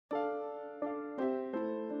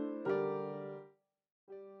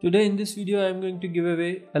Today in this video I am going to give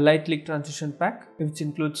away a light leak transition pack which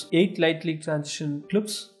includes 8 light leak transition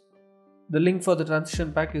clips. The link for the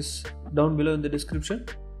transition pack is down below in the description.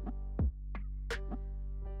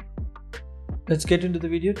 Let's get into the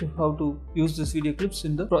video to how to use this video clips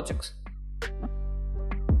in the projects.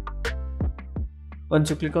 Once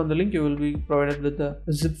you click on the link, you will be provided with the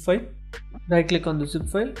zip file. Right click on the zip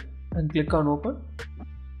file and click on open.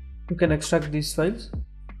 You can extract these files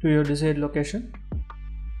to your desired location.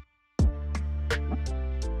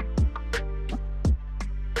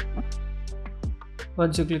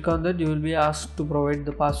 Once you click on that, you will be asked to provide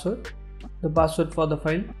the password. The password for the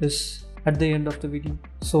file is at the end of the video,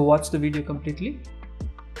 so watch the video completely.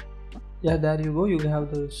 Yeah, there you go, you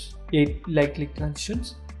have those 8 light leak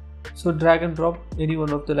transitions. So drag and drop any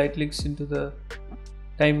one of the light leaks into the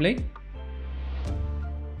timeline.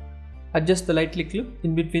 Adjust the light leak clip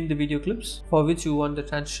in between the video clips for which you want the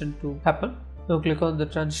transition to happen. Now click on the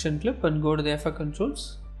transition clip and go to the effect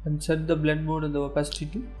controls and set the blend mode and the opacity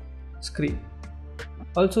to screen.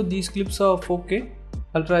 Also, these clips are 4K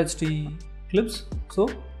Ultra HD clips, so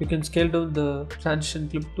you can scale down the transition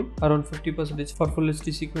clip to around 50% for full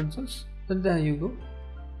HD sequences, and there you go.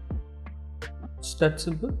 It's that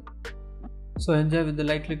simple. So enjoy with the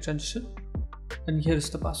light leak transition, and here is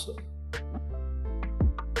the password.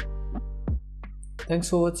 Thanks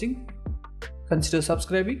for watching. Consider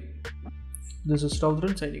subscribing. This is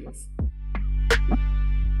Raudran signing off.